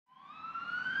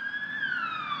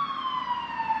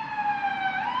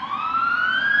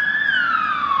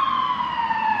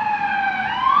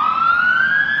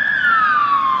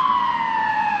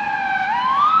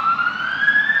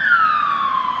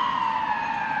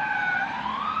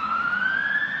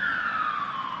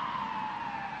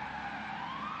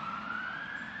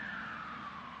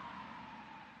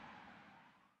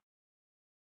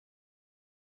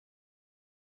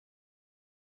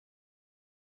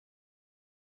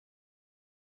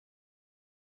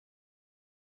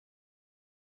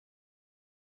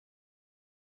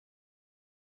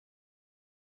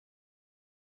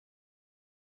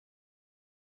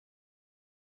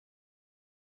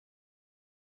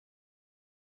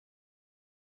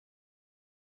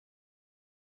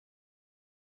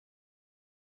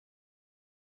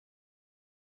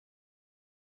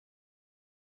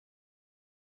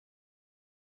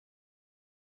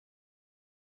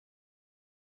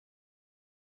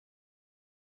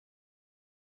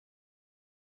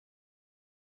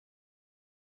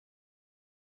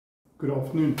Good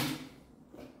afternoon.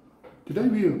 Today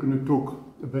we are going to talk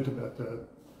a bit about the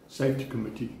Safety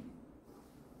Committee.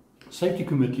 Safety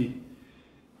Committee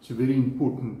is a very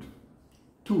important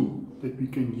tool that we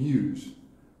can use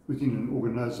within an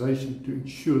organization to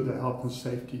ensure the health and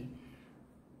safety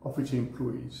of its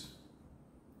employees.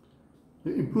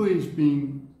 The employees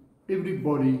being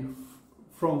everybody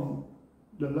from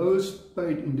the lowest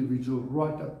paid individual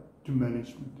right up to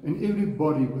management, and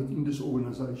everybody within this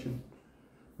organization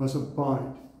must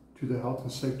abide to the health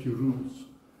and safety rules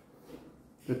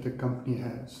that the company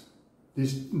has.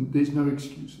 There's no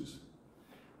excuses.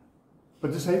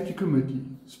 But the Safety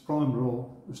Committee's prime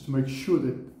role is to make sure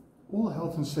that all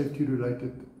health and safety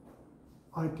related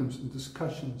items and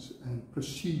discussions and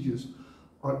procedures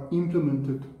are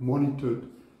implemented, monitored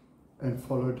and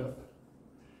followed up.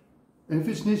 And if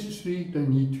it's necessary, they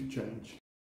need to change.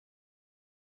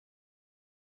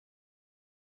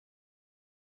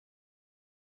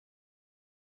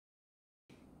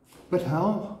 But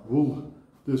how will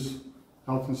this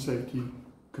Health and Safety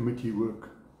Committee work?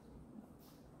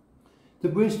 The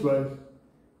best way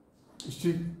is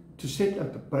to set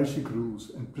out the basic rules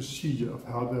and procedure of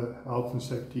how the Health and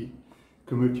Safety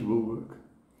Committee will work.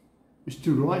 Is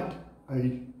to write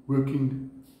a working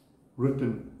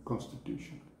written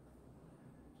constitution.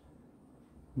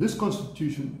 This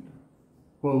constitution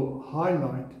will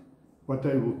highlight what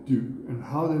they will do and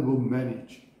how they will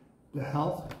manage the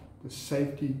health, the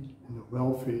safety and the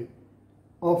welfare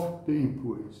of the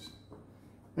employees,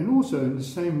 and also in the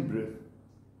same breath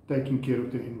taking care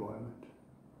of the environment.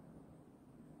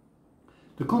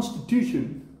 The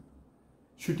Constitution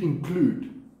should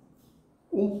include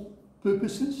all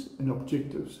purposes and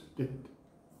objectives that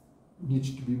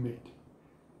needs to be met.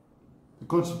 The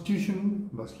Constitution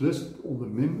must list all the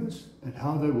members and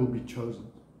how they will be chosen.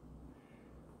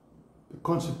 The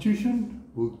Constitution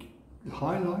will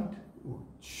highlight or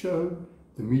show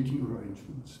the meeting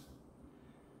arrangements.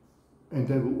 And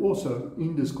they will also,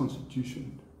 in this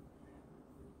Constitution,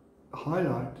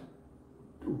 highlight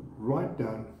or write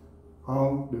down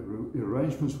how the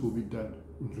arrangements will be done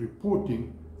in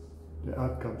reporting the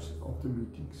outcomes of the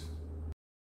meetings.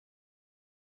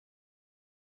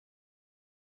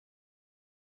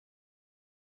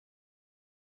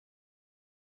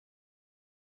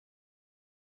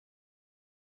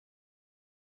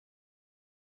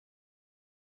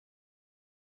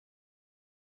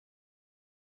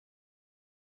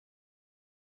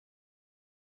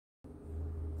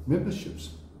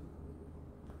 Memberships.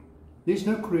 There's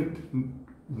no correct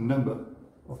number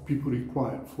of people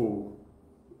required for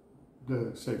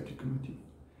the Safety Committee.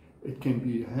 It can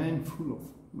be a handful of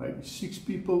maybe 6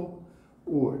 people,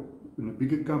 or in a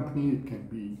bigger company it can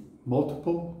be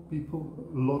multiple people,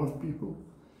 a lot of people.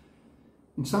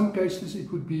 In some cases it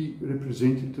would be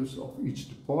representatives of each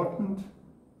department,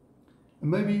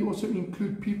 and maybe also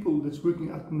include people that's working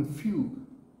out in the field.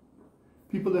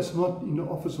 People that's not in the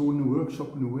office or in the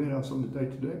workshop, in the warehouse on a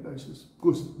day-to-day basis,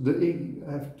 because they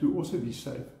have to also be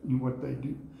safe in what they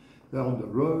do. They're on the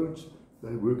roads,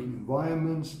 they work in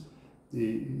environments,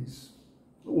 there is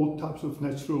all types of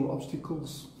natural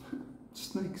obstacles,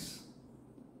 snakes,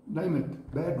 name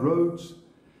it, bad roads.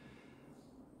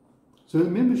 So the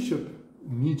membership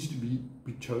needs to be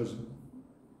chosen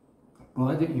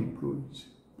by the employees,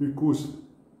 because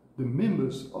the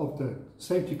members of the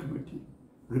Safety Committee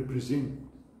represent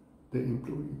the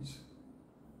employees.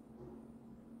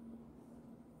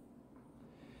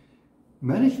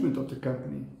 Management of the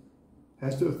company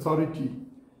has the authority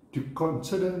to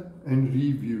consider and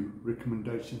review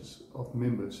recommendations of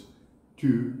members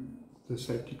to the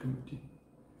Safety Committee.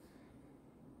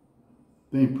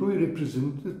 The employee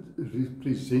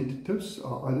representatives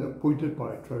are either appointed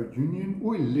by a trade union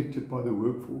or elected by the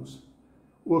workforce,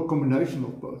 or a combination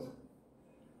of both.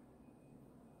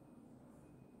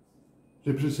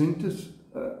 Representatives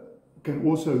can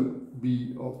also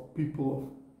be of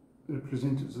people,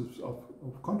 representatives of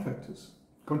contractors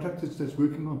that's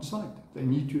working on site. They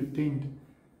need to attend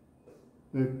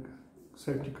the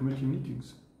Safety Committee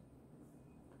meetings.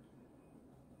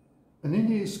 And then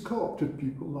there's co-opted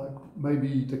people, like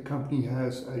maybe the company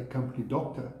has a company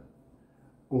doctor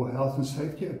or health and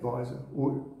safety advisor,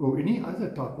 or any other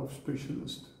type of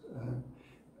specialist.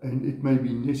 And it may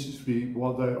be necessary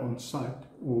while they're on site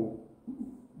or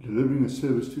delivering a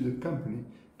service to the company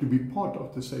to be part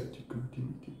of the Safety Committee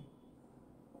meeting.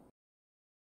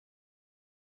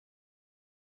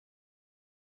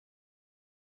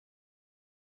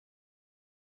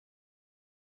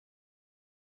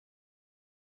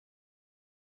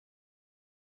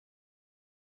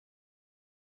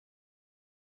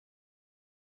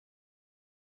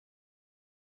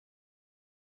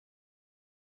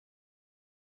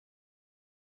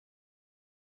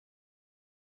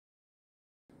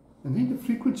 And then the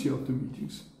frequency of the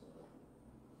meetings.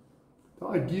 The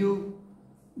ideal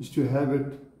is to have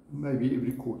it maybe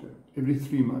every quarter, every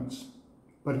 3 months.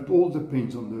 But it all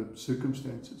depends on the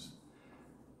circumstances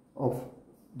of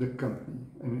the company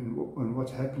and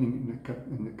what's happening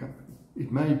in the company.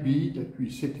 It may be that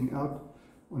we're setting out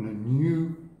on a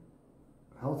new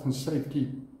health and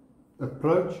safety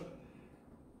approach.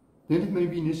 Then it may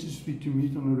be necessary to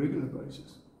meet on a regular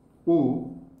basis.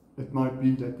 Or it might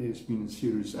be that there's been a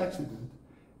serious accident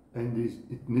and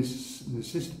it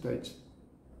necessitates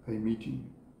a meeting.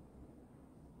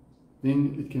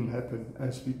 Then it can happen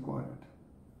as required.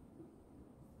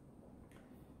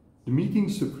 The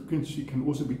meeting's frequency can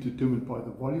also be determined by the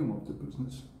volume of the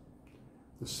business,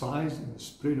 the size and the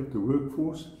spread of the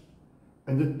workforce,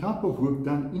 and the type of work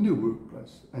done in the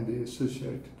workplace and the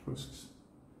associated risks.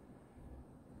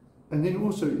 And then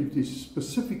also if there's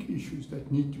specific issues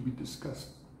that need to be discussed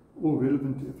or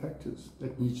relevant factors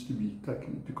that needs to be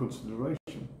taken into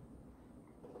consideration.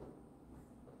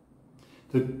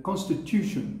 The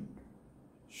Constitution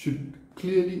should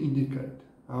clearly indicate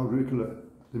how regular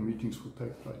the meetings will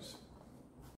take place.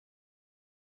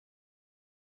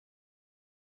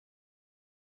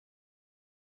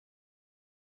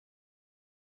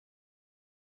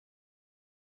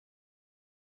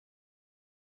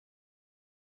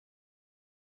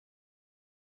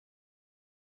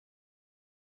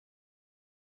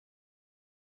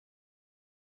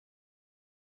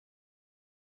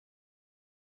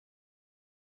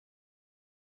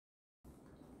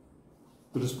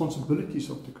 The responsibilities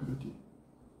of the committee.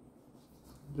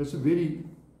 That's a very,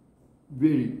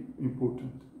 very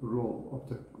important role of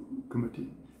the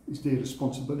committee, is their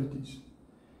responsibilities.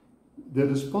 Their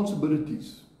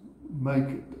responsibilities make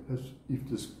it as if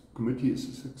this committee is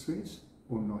a success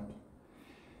or not.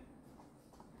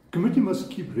 The committee must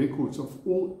keep records of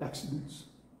all accidents,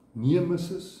 near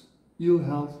misses, ill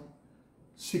health,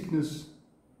 sickness,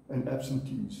 and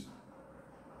absentees.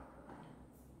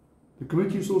 The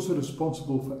committee is also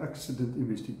responsible for accident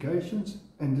investigations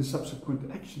and the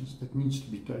subsequent actions that needs to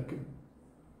be taken.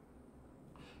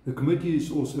 The committee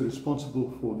is also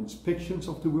responsible for inspections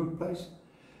of the workplace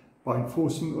by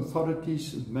enforcing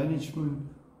authorities, management,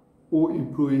 or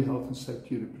employee health and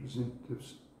safety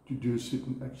representatives to do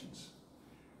certain actions.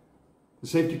 The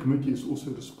Safety Committee is also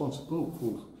responsible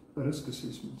for risk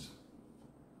assessments.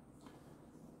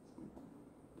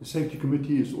 The Safety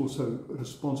Committee is also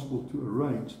responsible to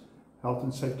arrange health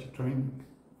and safety training,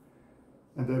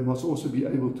 and they must also be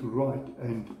able to write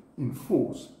and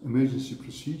enforce emergency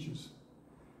procedures.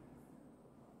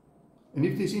 And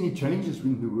if there's any changes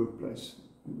in the workplace,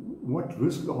 what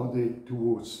risks are there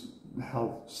towards the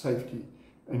health, safety,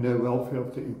 and the welfare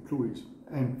of the employees,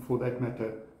 and for that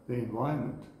matter, the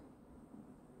environment?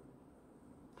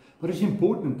 But it's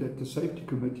important that the Safety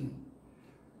Committee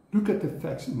look at the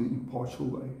facts in an impartial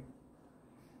way.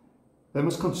 They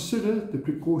must consider the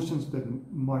precautions that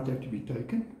might have to be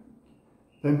taken.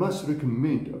 They must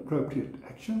recommend appropriate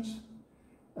actions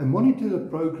and monitor the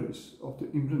progress of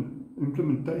the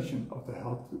implementation of the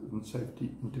health and safety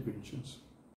interventions.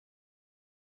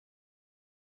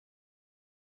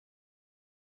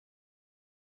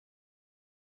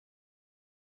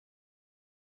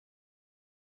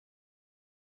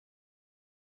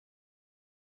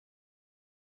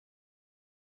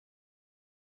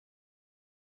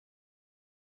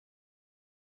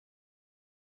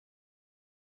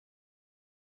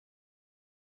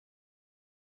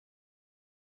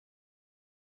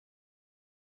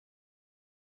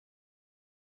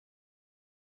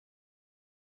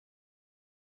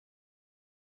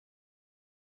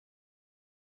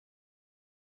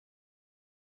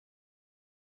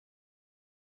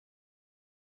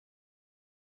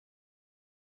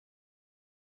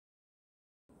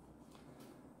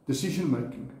 Decision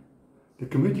making. The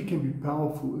committee can be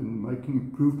powerful in making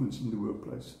improvements in the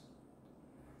workplace.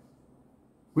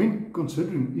 When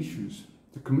considering issues,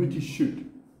 the committee should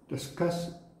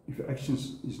discuss if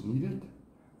actions is needed,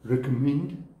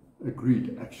 recommend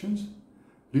agreed actions,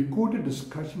 record the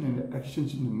discussion and the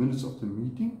actions in the minutes of the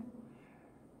meeting,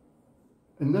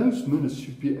 and those minutes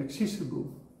should be accessible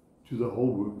to the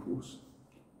whole workforce.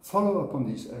 Follow up on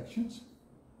these actions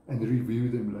and review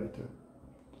them later.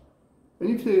 And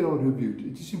if they are reviewed,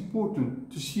 it is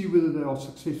important to see whether they are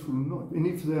successful or not. And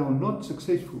if they are not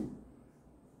successful,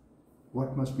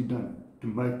 what must be done to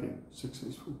make them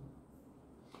successful?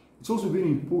 It's also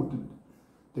very important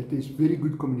that there's very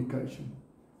good communication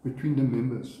between the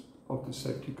members of the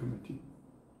Safety Committee.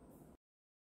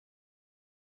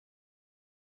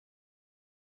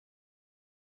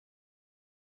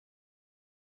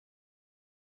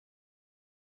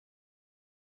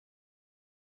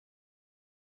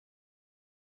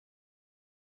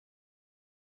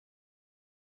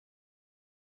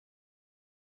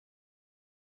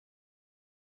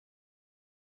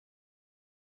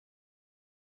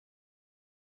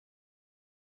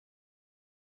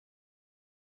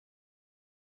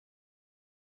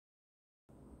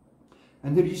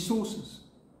 and the resources.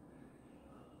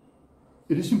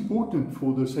 It is important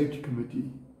for the safety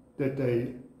committee that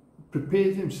they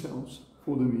prepare themselves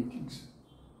for the meetings.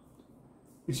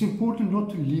 It's important not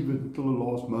to leave it until the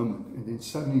last moment and then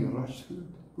suddenly rush through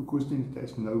it, because then it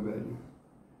has no value.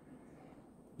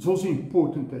 It's also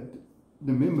important that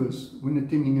the members, when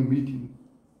attending a meeting,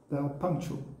 they are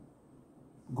punctual,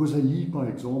 because they lead by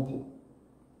example.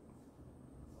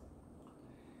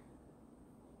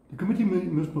 The committee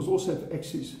members must also have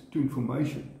access to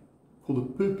information for the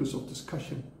purpose of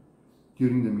discussion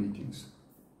during the meetings.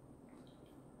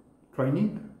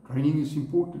 Training is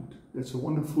important. That's a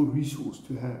wonderful resource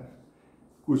to have,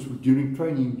 because during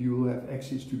training you will have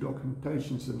access to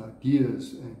documentations and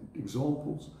ideas and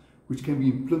examples which can be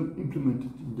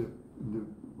implemented in the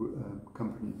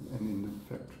company and in the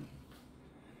factory.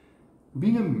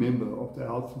 Being a member of the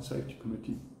Health and Safety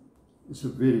Committee is a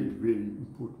very, very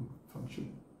important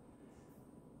function.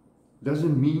 It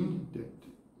doesn't mean that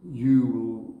you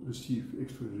will receive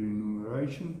extra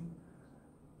remuneration,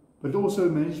 but also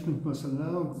management must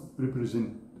allow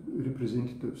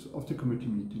representatives of the committee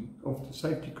meeting, of the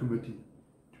safety committee,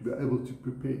 to be able to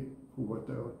prepare for what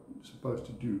they are supposed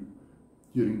to do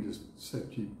during the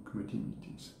safety committee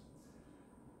meetings.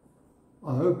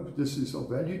 I hope this is of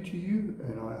value to you,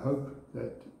 and I hope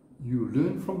that you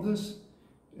learn from this,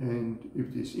 and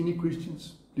if there's any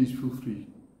questions, please feel free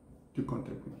to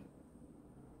contact me.